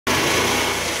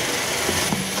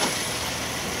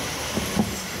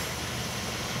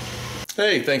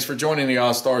Hey, thanks for joining the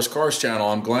Ozzstar's Cars channel.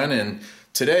 I'm Glen, and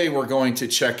today we're going to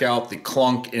check out the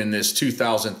clunk in this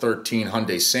 2013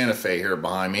 Hyundai Santa Fe here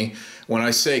behind me. When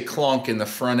I say clunk in the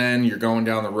front end, you're going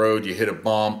down the road, you hit a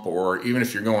bump, or even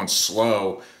if you're going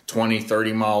slow, 20,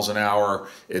 30 miles an hour,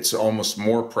 it's almost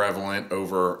more prevalent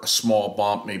over a small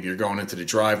bump. Maybe you're going into the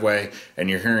driveway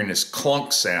and you're hearing this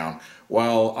clunk sound.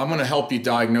 Well, I'm going to help you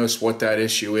diagnose what that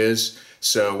issue is.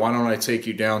 So why don't I take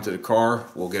you down to the car,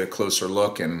 we'll get a closer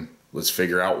look and let's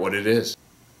figure out what it is.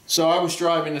 So I was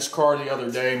driving this car the other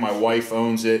day. My wife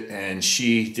owns it and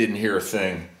she didn't hear a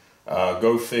thing.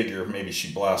 Go figure, maybe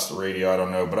she blasted the radio, I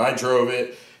don't know. But I drove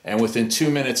it and within 2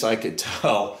 minutes I could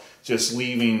tell, just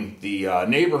leaving the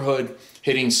neighborhood,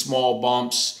 hitting small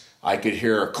bumps, I could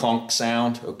hear a clunk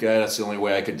sound. Okay, that's the only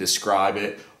way I could describe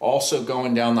it. Also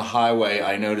going down the highway,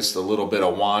 I noticed a little bit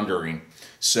of wandering.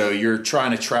 So you're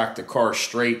trying to track the car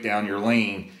straight down your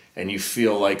lane and you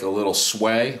feel like a little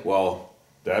sway. Well,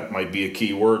 that might be a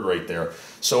key word right there.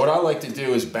 So what I like to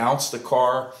do is bounce the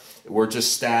car. We're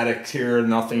just static here,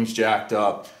 nothing's jacked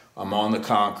up. I'm on the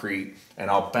concrete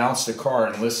and I'll bounce the car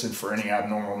and listen for any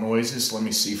abnormal noises. Let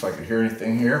me see if I can hear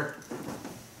anything here.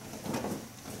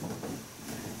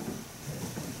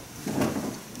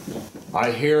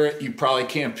 I hear it, you probably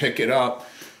can't pick it up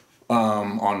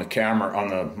on the camera, on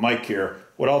the mic here.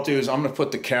 What I'll do is I'm going to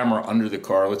put the camera under the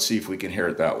car. Let's see if we can hear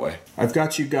it that way. I've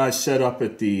got you guys set up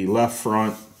at the left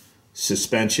front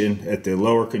suspension, at the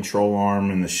lower control arm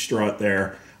and the strut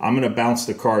there. I'm going to bounce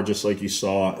the car just like you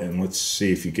saw, and let's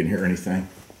see if you can hear anything.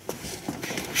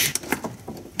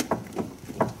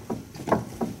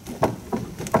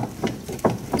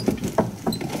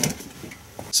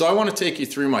 So I want to take you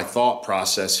through my thought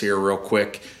process here real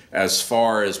quick as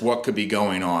far as what could be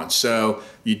going on. So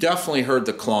you definitely heard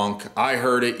the clunk. I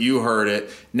heard it, you heard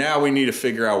it. Now we need to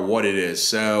figure out what it is.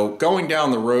 So going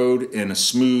down the road in a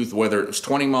smooth, whether it was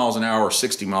 20 miles an hour or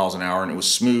 60 miles an hour and it was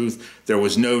smooth, there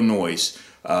was no noise.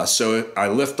 So I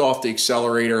lift off the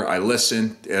accelerator, I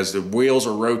listen as the wheels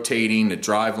are rotating, the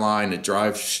drive line,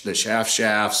 the shaft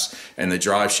shafts, and the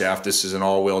drive shaft, this is an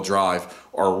all-wheel drive,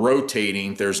 are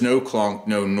rotating. There's no clunk,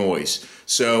 no noise.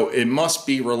 So it must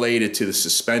be related to the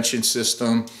suspension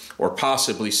system or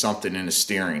possibly something in the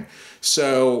steering.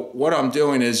 So what I'm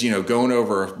doing is, going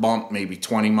over a bump, maybe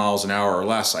 20 miles an hour or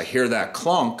less, I hear that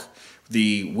clunk.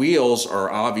 The wheels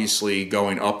are obviously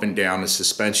going up and down. The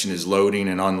suspension is loading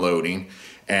and unloading,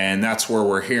 and that's where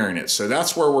we're hearing it. So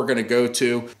that's where we're going to go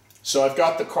to. So I've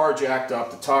got the car jacked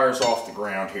up, the tires off the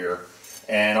ground here,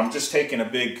 and I'm just taking a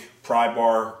big pry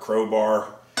bar,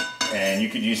 crowbar, and you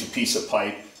could use a piece of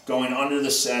pipe, going under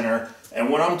the center. And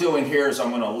what I'm doing here is I'm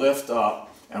going to lift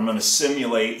up, I'm going to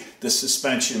simulate the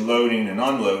suspension loading and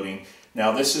unloading.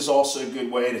 Now this is also a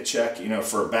good way to check,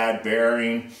 for a bad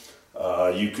bearing.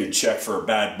 You could check for a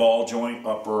bad ball joint,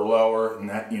 upper or lower, and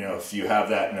that, if you have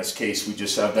that, in this case we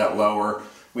just have that lower.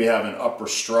 We have an upper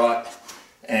strut,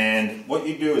 and what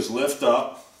you do is lift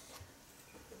up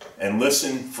and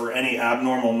listen for any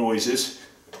abnormal noises.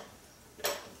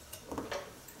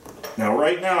 Now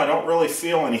right now I don't really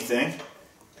feel anything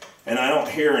and I don't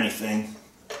hear anything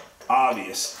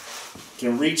obvious. You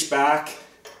can reach back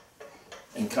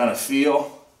and kind of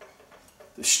feel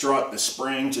the strut, the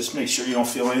spring, just make sure you don't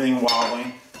feel anything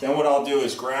wobbling. Then what I'll do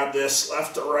is grab this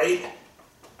left to right,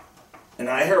 and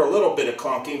I hear a little bit of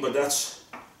clunking, but that's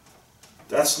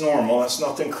normal, that's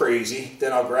nothing crazy.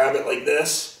 Then I'll grab it like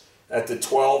this at the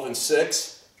 12 and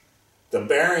 6. The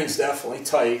bearing's definitely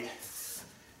tight.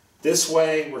 This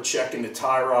way we're checking the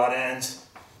tie rod ends.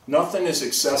 Nothing is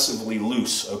excessively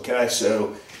loose, okay?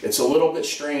 So it's a little bit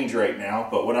strange right now,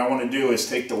 but what I want to do is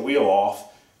take the wheel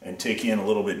off and take you in a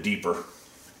little bit deeper.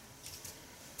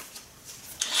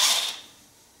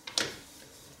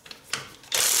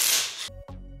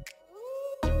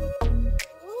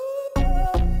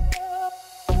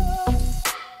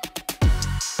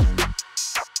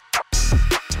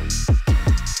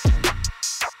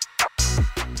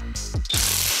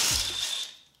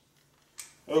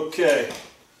 Okay,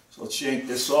 so let's yank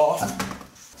this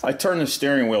off. I turn the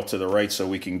steering wheel to the right so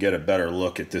we can get a better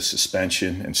look at the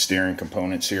suspension and steering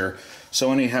components here.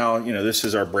 So anyhow, this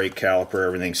is our brake caliper,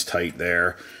 everything's tight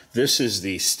there. This is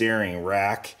the steering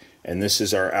rack, and this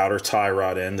is our outer tie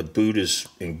rod end. The boot is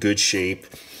in good shape.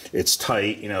 It's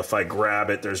tight. If I grab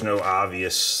it, there's no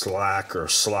obvious slack or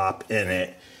slop in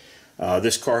it.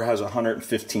 This car has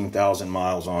 115,000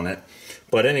 miles on it.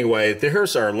 But anyway,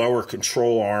 here's our lower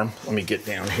control arm. Let me get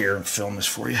down here and film this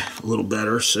for you a little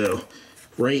better. So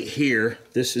right here,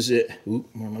 this is it. Oop,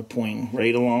 where am I pointing?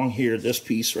 Right along here, this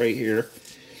piece right here.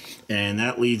 And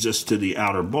that leads us to the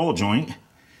outer ball joint,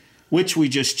 which we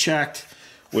just checked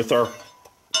with our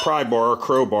pry bar or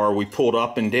crowbar we pulled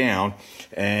up and down,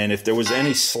 and if there was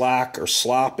any slack or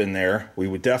slop in there, we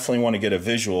would definitely want to get a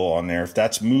visual on there. If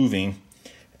that's moving,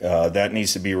 that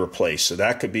needs to be replaced. So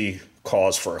that could be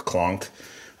cause for a clunk.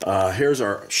 Here's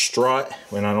our strut,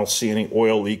 and I don't see any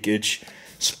oil leakage.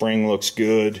 Spring looks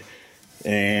good.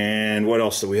 And what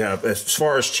else do we have? As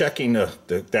far as checking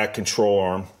that control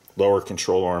arm, lower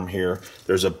control arm here,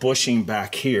 there's a bushing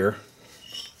back here.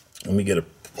 Let me get a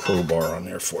crowbar on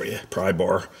there for you, pry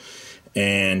bar.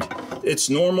 And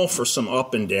it's normal for some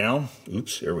up and down.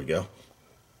 Oops, here we go.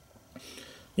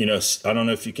 You know, I don't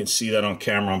know if you can see that on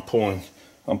camera.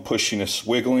 I'm pushing this,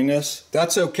 wiggling this.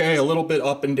 That's okay, a little bit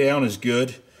up and down is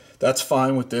good. That's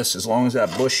fine with this, as long as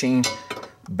that bushing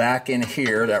back in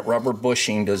here, that rubber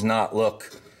bushing does not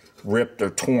look ripped or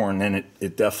torn, then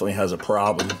it definitely has a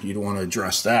problem. You'd want to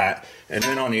address that. And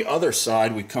then on the other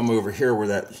side, we come over here where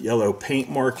that yellow paint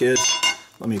mark is.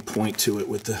 Let me point to it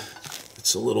with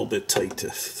it's a little bit tight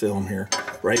to film here.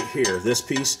 Right here, this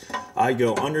piece, I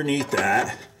go underneath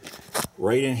that,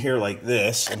 right in here like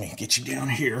this. Let me get you down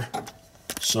here.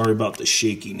 Sorry about the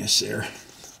shakiness there.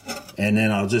 And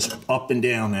then I'll just up and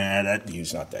down that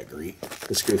view's not that great.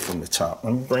 Let's go from the top.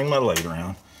 Let me bring my light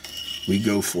around. We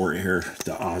go for it here,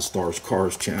 the Ozzstar's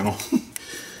Cars channel.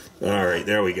 All right,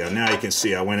 there we go. Now you can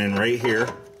see I went in right here,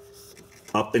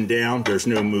 up and down. There's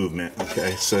no movement,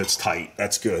 okay? So it's tight.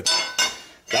 That's good.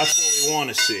 That's what we want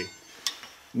to see.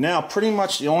 Now, pretty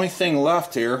much the only thing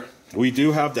left here, we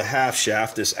do have the half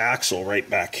shaft, this axle right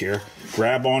back here.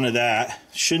 Grab onto that.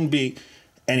 Shouldn't be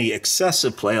any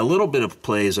excessive play. A little bit of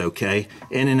play is okay.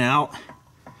 In and out.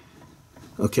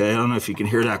 Okay, I don't know if you can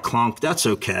hear that clunk. That's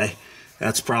okay.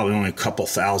 That's probably only a couple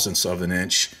thousandths of an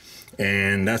inch,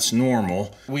 and that's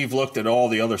normal. We've looked at all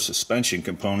the other suspension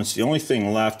components. The only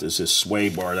thing left is this sway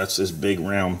bar. That's this big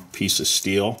round piece of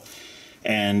steel,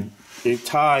 and it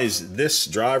ties this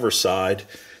driver's side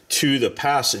to the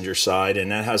passenger side,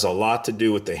 and that has a lot to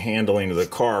do with the handling of the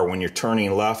car. When you're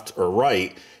turning left or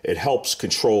right, it helps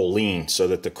control lean so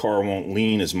that the car won't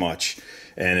lean as much,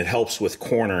 and it helps with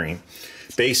cornering.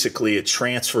 Basically, it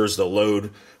transfers the load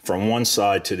from one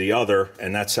side to the other,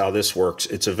 and that's how this works.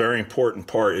 It's a very important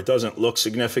part. It doesn't look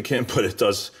significant, but it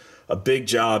does a big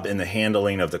job in the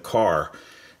handling of the car.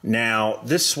 Now,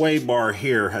 this sway bar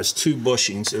here has two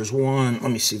bushings. There's one,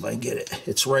 let me see if I can get it.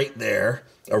 It's right there,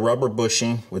 a rubber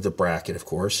bushing with a bracket, of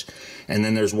course, and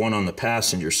then there's one on the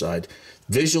passenger side.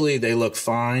 Visually, they look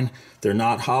fine. They're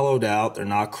not hollowed out, they're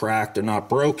not cracked, they're not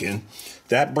broken.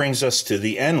 That brings us to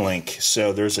the end link.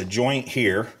 So there's a joint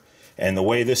here, and the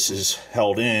way this is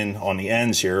held in on the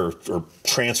ends here, or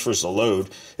transfers the load,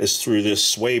 is through this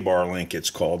sway bar link, it's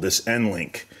called, this end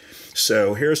link.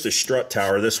 So here's the strut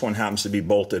tower. This one happens to be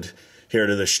bolted here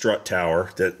to the strut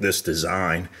tower, this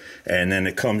design, and then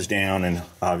it comes down and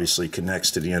obviously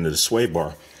connects to the end of the sway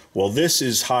bar. Well, this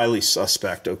is highly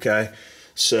suspect, okay?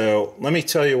 So let me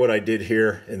tell you what I did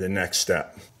here in the next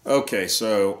step. Okay,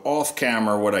 so off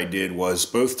camera what I did was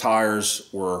both tires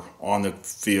were on the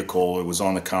vehicle, it was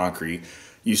on the concrete.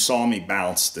 You saw me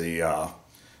bounce the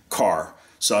car.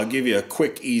 So I'll give you a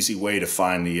quick, easy way to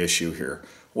find the issue here.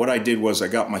 What I did was I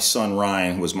got my son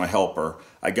Ryan, who was my helper.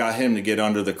 I got him to get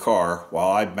under the car while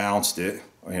I bounced it.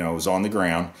 You know, it was on the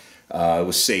ground. It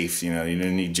was safe, you know, you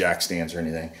didn't need jack stands or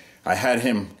anything. I had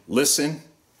him listen,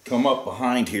 come up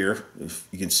behind here, if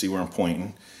you can see where I'm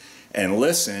pointing, and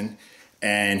listen,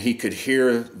 and he could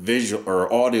hear visual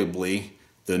or audibly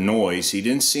the noise. He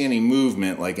didn't see any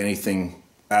movement like anything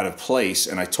out of place,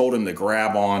 and I told him to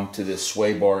grab on to this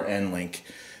sway bar end link.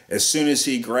 As soon as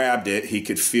he grabbed it, he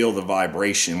could feel the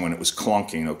vibration when it was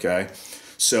clunking, okay?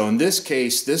 So in this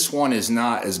case, this one is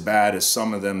not as bad as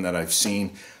some of them that I've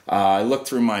seen. I looked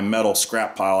through my metal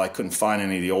scrap pile. I couldn't find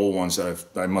any of the old ones that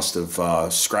I must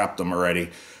have scrapped them already.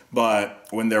 But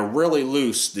when they're really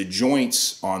loose, the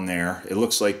joints on there, it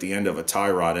looks like the end of a tie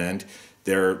rod end.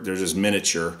 They're just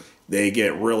miniature. They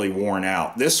get really worn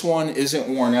out. This one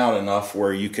isn't worn out enough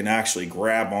where you can actually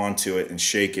grab onto it and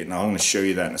shake it, and I'm going to show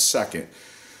you that in a second.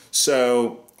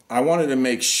 So I wanted to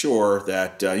make sure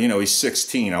that, you know, he's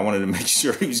 16. I wanted to make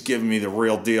sure he was giving me the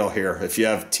real deal here. If you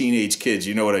have teenage kids,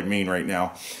 you know what I mean right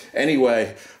now.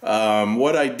 Anyway,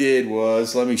 what I did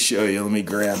was, let me show you. Let me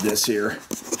grab this here.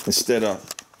 Instead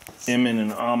of imming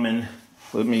and ahming,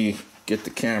 let me get the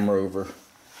camera over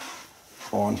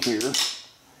on here.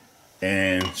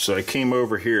 And so I came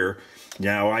over here.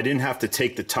 Now, I didn't have to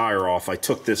take the tire off. I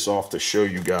took this off to show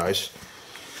you guys.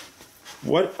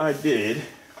 What I did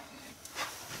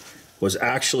was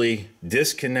actually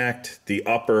disconnect the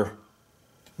upper,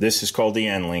 this is called the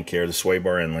end link here, the sway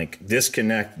bar end link,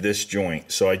 disconnect this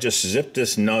joint. So I just zipped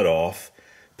this nut off,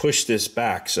 push this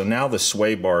back. So now the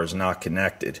sway bar is not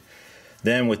connected.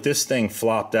 Then with this thing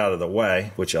flopped out of the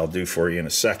way, which I'll do for you in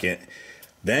a second,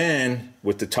 then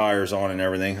with the tires on and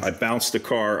everything, I bounced the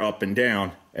car up and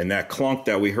down, and that clunk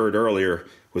that we heard earlier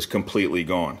was completely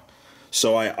gone.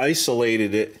 So I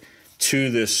isolated it to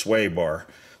this sway bar.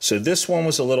 So this one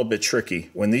was a little bit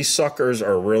tricky. When these suckers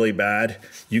are really bad,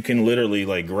 you can literally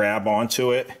like grab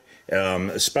onto it,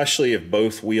 especially if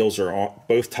both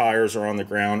tires are on the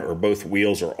ground or both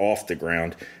wheels are off the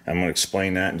ground. I'm going to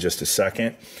explain that in just a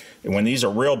second. And when these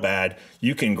are real bad,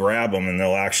 you can grab them and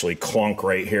they'll actually clunk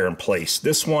right here in place.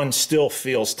 This one still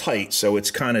feels tight, so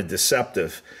it's kind of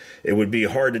deceptive. It would be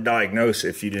hard to diagnose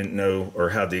if you didn't know or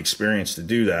have the experience to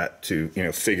do that, to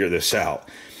figure this out.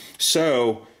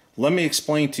 So let me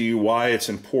explain to you why it's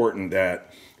important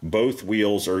that both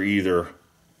wheels are either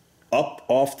up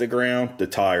off the ground, the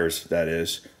tires that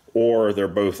is, or they're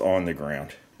both on the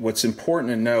ground. What's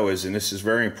important to know is, and this is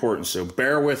very important, so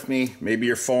bear with me, maybe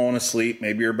you're falling asleep,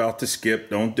 maybe you're about to skip,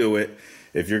 don't do it.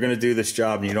 If you're going to do this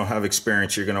job and you don't have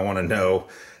experience, you're going to want to know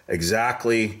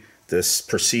exactly this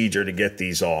procedure to get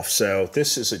these off. So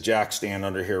this is a jack stand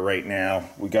under here right now.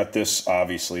 We got this,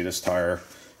 obviously this tire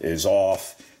is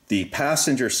off. The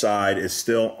passenger side is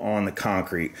still on the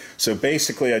concrete. So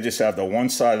basically I just have the one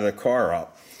side of the car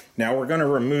up. Now we're going to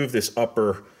remove this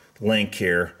upper link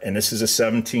here, and this is a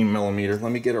 17 millimeter.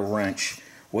 Let me get a wrench.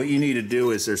 What you need to do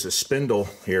is there's a spindle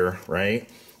here, right?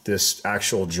 This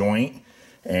actual joint,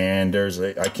 and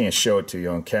I can't show it to you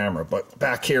on camera, but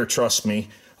back here, trust me,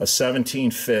 a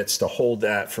 17 fits to hold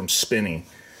that from spinning.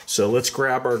 So let's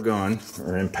grab our gun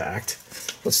or impact.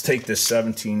 Let's take this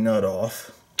 17 nut off.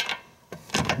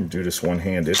 Do this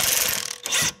one-handed.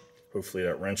 Hopefully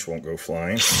that wrench won't go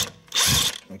flying.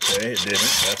 Okay, it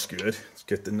didn't. That's good. Let's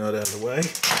get the nut out of the way.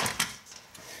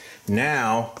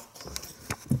 Now,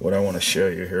 what I want to show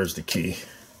you, here's the key.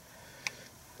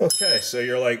 Okay, so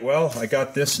you're like, well, I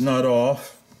got this nut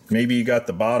off. Maybe you got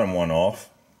the bottom one off.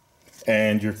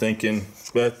 And you're thinking,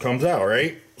 that comes out,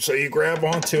 right? So you grab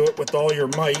onto it with all your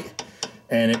might,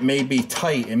 and it may be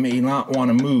tight. It may not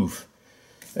want to move.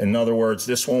 In other words,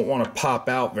 this won't want to pop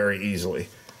out very easily.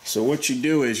 So what you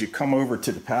do is you come over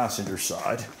to the passenger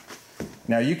side.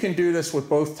 Now you can do this with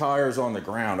both tires on the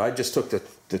ground. I just took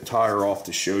the tire off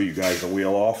to show you guys the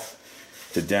wheel off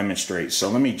to demonstrate. So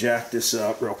let me jack this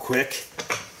up real quick.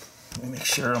 Let me make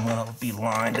sure I'm going to be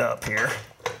lined up here.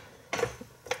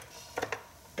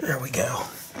 There we go.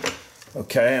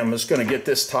 Okay, I'm just going to get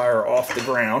this tire off the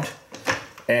ground.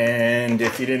 And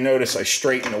if you didn't notice, I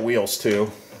straightened the wheels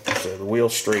too. So the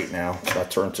wheel's straight now. It's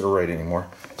not turned to the right anymore.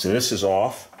 So this is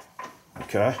off.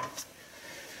 Okay.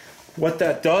 What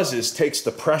that does is takes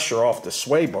the pressure off the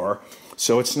sway bar,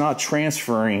 so it's not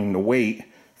transferring the weight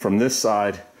from this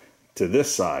side to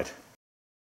this side.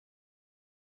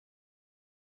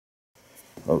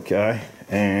 Okay,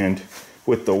 and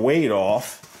with the weight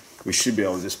off, we should be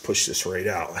able to just push this right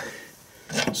out.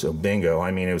 So bingo,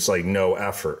 I mean, it was like no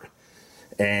effort.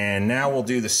 And now we'll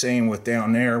do the same with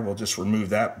down there. We'll just remove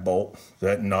that bolt,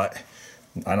 that nut.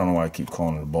 I don't know why I keep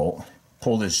calling it a bolt.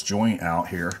 Pull this joint out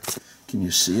here. Can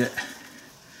you see it?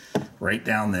 Right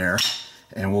down there.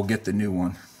 And we'll get the new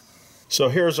one. So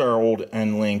here's our old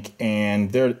end link,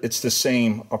 and there it's the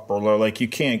same upper lower. Like you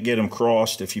can't get them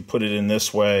crossed if you put it in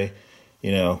this way,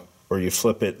 or you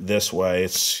flip it this way.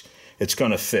 It's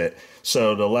going to fit.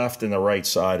 So the left and the right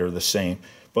side are the same.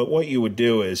 But what you would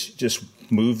do is just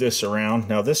move this around.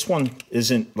 Now this one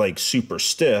isn't like super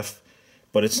stiff,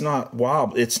 but it's not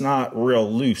wobbly. It's not real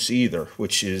loose either,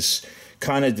 which is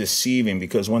kind of deceiving,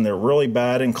 because when they're really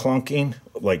bad and clunking,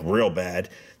 like real bad,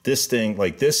 this thing,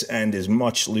 like this end is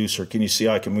much looser. Can you see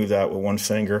I can move that with one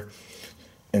finger?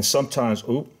 And sometimes,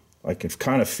 oop, I can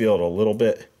kind of feel it a little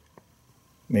bit.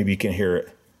 Maybe you can hear it.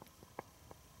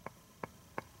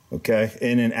 Okay,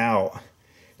 in and out,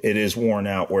 it is worn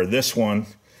out. Where this one,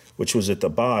 which was at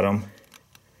the bottom,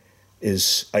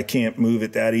 is, I can't move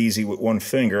it that easy with one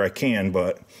finger. I can,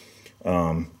 but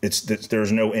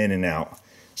there's no in and out.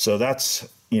 So that's,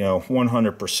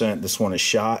 100%. This one is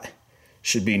shot.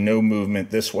 Should be no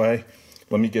movement this way.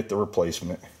 Let me get the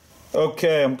replacement.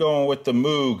 Okay, I'm going with the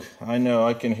Moog. I know,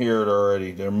 I can hear it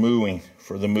already. They're mooing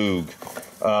for the Moog.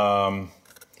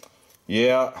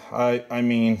 Yeah, I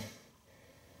mean,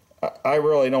 I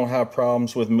really don't have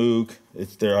problems with Moog.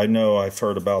 I know I've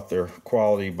heard about their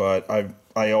quality, but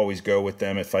I always go with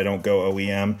them if I don't go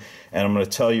OEM. And I'm going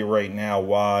to tell you right now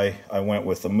why I went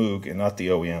with the Moog and not the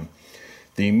OEM.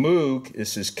 The Moog,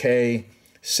 this is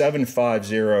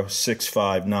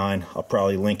K750659. I'll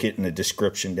probably link it in the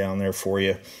description down there for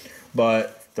you.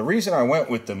 But the reason I went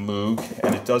with the Moog,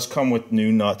 and it does come with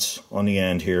new nuts on the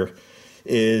end here,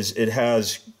 is it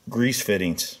has grease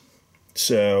fittings.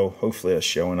 So hopefully that's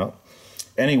showing up.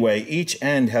 Anyway, each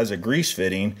end has a grease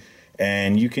fitting,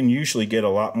 and you can usually get a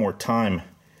lot more time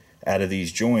out of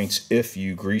these joints if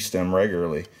you grease them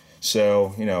regularly.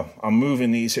 So, you know, I'm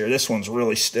moving these here. This one's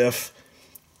really stiff.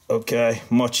 Okay,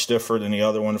 much stiffer than the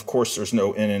other one. Of course, there's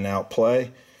no in and out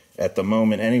play at the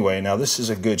moment anyway. Now, this is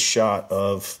a good shot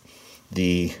of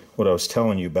what I was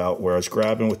telling you about, where I was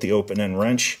grabbing with the open end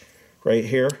wrench right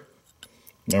here.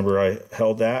 Remember, I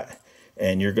held that,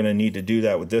 and you're going to need to do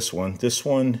that with this one. This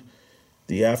one,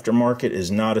 the aftermarket, is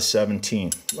not a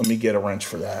 17. Let me get a wrench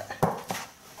for that.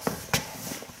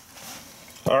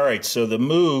 All right, so the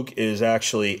Moog is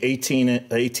actually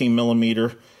 18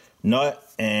 millimeter nut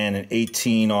and an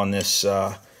 18 on this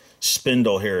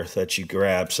spindle here that you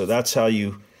grab. So that's how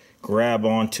you grab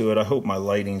onto it. I hope my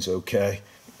lighting's okay.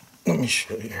 Let me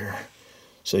show you here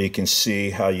so you can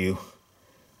see how you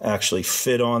actually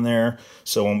fit on there.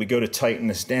 So when we go to tighten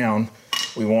this down,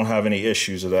 we won't have any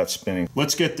issues of that spinning.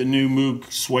 Let's get the new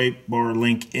Moog sway bar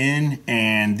link in,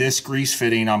 and this grease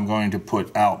fitting I'm going to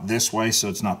put out this way so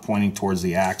it's not pointing towards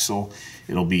the axle.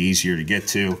 It'll be easier to get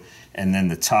to. And then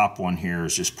the top one here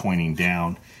is just pointing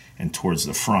down and towards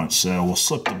the front. So we'll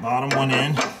slip the bottom one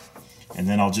in, and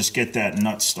then I'll just get that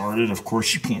nut started. Of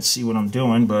course, you can't see what I'm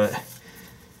doing, but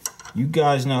you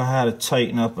guys know how to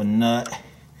tighten up a nut.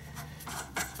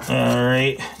 All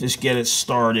right, just get it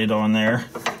started on there,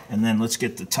 and then let's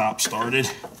get the top started.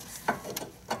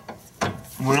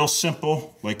 Real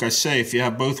simple. Like I say, if you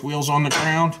have both wheels on the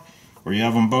ground or you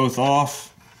have them both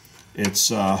off,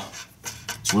 it's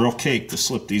real cake to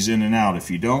slip these in and out. If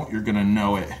you don't, you're gonna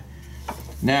know it.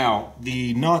 Now,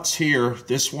 the nuts here,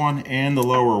 this one and the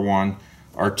lower one,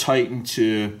 are tightened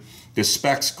to, the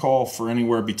specs call for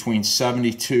anywhere between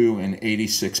 72 and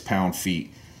 86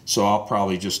 pound-feet. So I'll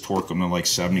probably just torque them to like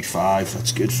 75.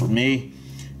 That's good for me.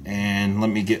 And let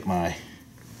me get my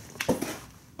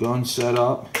gun set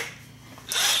up.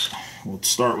 We'll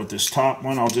start with this top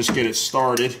one. I'll just get it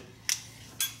started,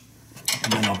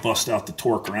 and then I'll bust out the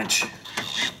torque wrench.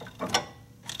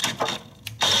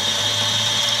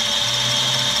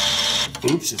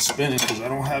 Oops, it's spinning because I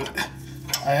don't have it.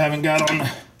 I haven't got on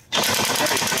the.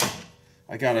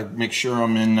 I gotta make sure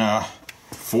I'm in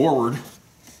forward.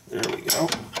 There we go.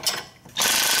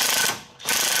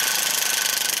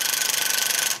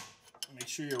 Make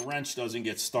sure your wrench doesn't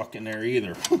get stuck in there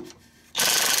either.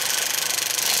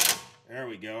 There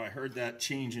we go. I heard that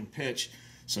change in pitch.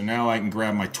 So now I can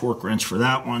grab my torque wrench for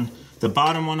that one. The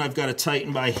bottom one I've got to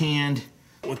tighten by hand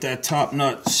with that top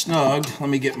nut snugged. Let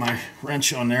me get my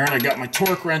wrench on there. And I got my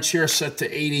torque wrench here set to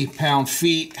 80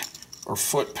 pound-feet or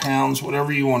foot-pounds,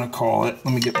 whatever you want to call it.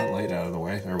 Let me get my light out of the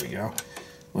way. There we go.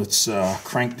 Let's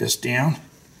crank this down.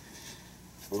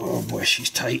 Oh boy, she's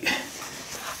tight.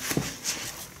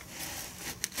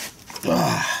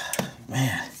 Ah,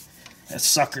 man, that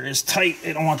sucker is tight.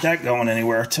 They don't want that going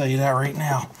anywhere, I'll tell you that right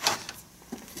now.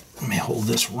 Let me hold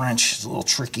this wrench. It's a little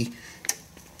tricky.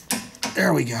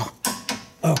 There we go.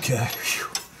 Okay. Whew.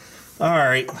 All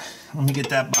right, let me get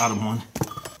that bottom one.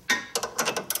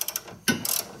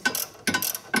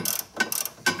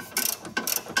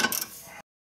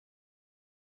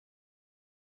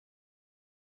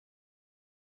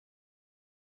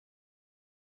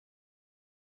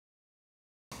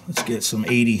 Let's get some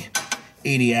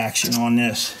 80 action on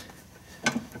this.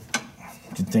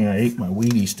 Good thing I ate my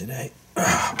Wheaties today.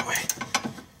 Oh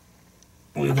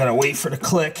boy. We've got to wait for the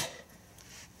click.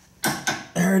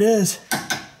 There it is.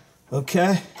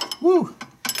 Okay. Woo.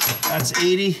 That's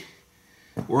 80.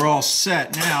 We're all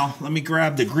set. Now, let me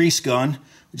grab the grease gun.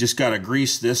 We just got to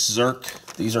grease this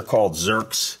Zerk. These are called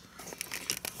Zerks.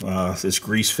 This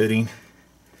grease fitting.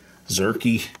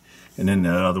 Zerky. And then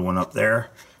the other one up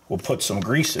there. We'll put some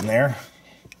grease in there.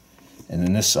 And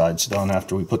then this side's done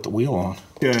after we put the wheel on.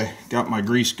 Okay, got my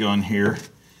grease gun here.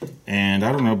 And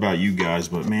I don't know about you guys,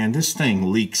 but man, this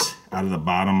thing leaks out of the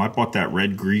bottom. I bought that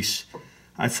red grease.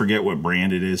 I forget what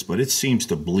brand it is, but it seems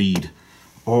to bleed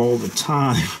all the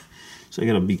time. So I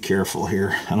gotta be careful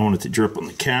here. I don't want it to drip on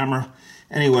the camera.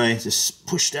 Anyway, just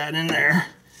push that in there.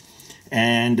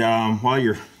 And while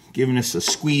you're giving this a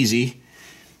squeezy,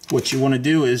 what you wanna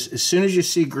do is, as soon as you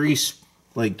see grease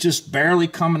like just barely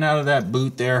coming out of that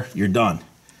boot there, you're done.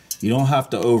 You don't have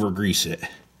to over grease it.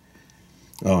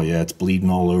 Oh yeah, it's bleeding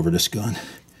all over this gun.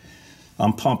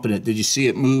 I'm pumping it. Did you see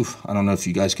it move? I don't know if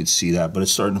you guys could see that, but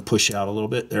it's starting to push out a little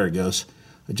bit. There it goes.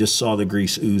 I just saw the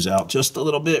grease ooze out just a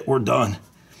little bit. We're done.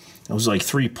 That was like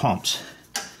 3 pumps.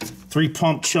 3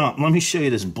 pump chump. Let me show you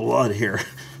this blood here.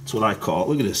 That's what I call it.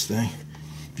 Look at this thing.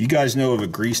 If you guys know of a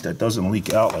grease that doesn't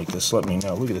leak out like this, let me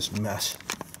know. Look at this mess.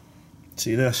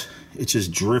 See this? It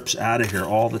just drips out of here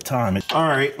all the time. All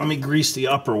right, let me grease the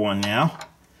upper one now.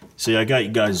 See, I got you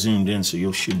guys zoomed in, so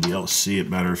you should be able to see it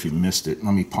better if you missed it.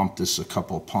 Let me pump this a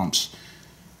couple of pumps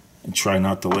and try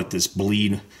not to let this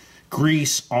bleed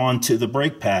grease onto the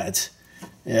brake pads.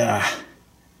 Yeah,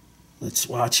 let's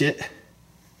watch it.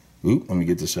 Oop, let me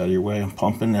get this out of your way. I'm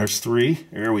pumping, there's 3.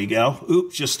 There we go.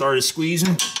 Oop, just started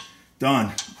squeezing.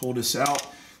 Done. Pull this out.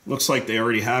 Looks like they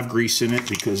already have grease in it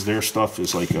because their stuff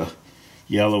is like a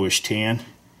yellowish tan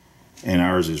and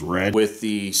ours is red. With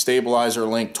the stabilizer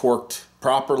link torqued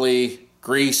properly,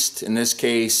 greased in this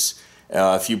case,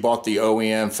 if you bought the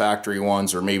OEM factory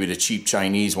ones or maybe the cheap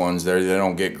Chinese ones, they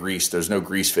don't get greased. There's no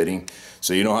grease fitting,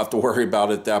 so you don't have to worry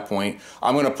about it at that point.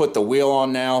 I'm going to put the wheel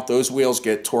on now. Those wheels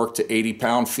get torqued to 80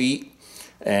 pound-feet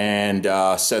and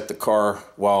set the car,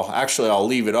 well, actually I'll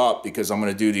leave it up because I'm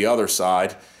going to do the other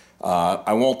side.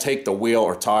 I won't take the wheel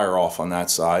or tire off on that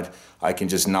side. I can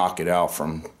just knock it out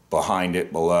from behind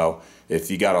it below. If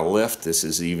you got a lift, this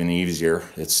is even easier.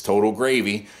 It's total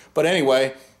gravy. But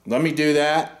anyway, let me do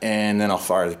that and then I'll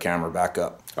fire the camera back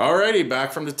up. Alrighty,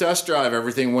 back from the test drive.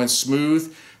 Everything went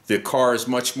smooth. The car is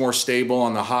much more stable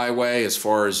on the highway as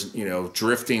far as, you know,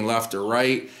 drifting left or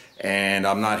right. And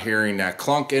I'm not hearing that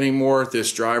clunk anymore.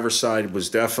 This driver's side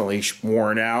was definitely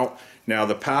worn out. Now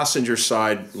the passenger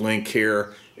side link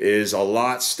here is a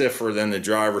lot stiffer than the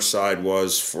driver's side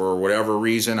was for whatever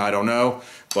reason, I don't know.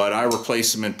 But I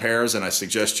replace them in pairs and I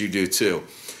suggest you do too.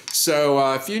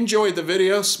 So if you enjoyed the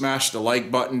video, smash the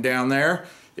like button down there.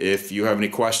 If you have any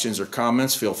questions or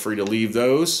comments, feel free to leave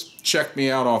those. Check me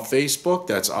out on Facebook,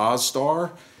 that's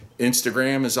Ozzstar.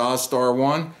 Instagram is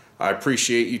Ozzstar1. I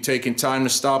appreciate you taking time to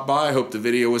stop by. I hope the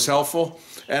video was helpful,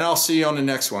 and I'll see you on the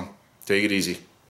next one. Take it easy.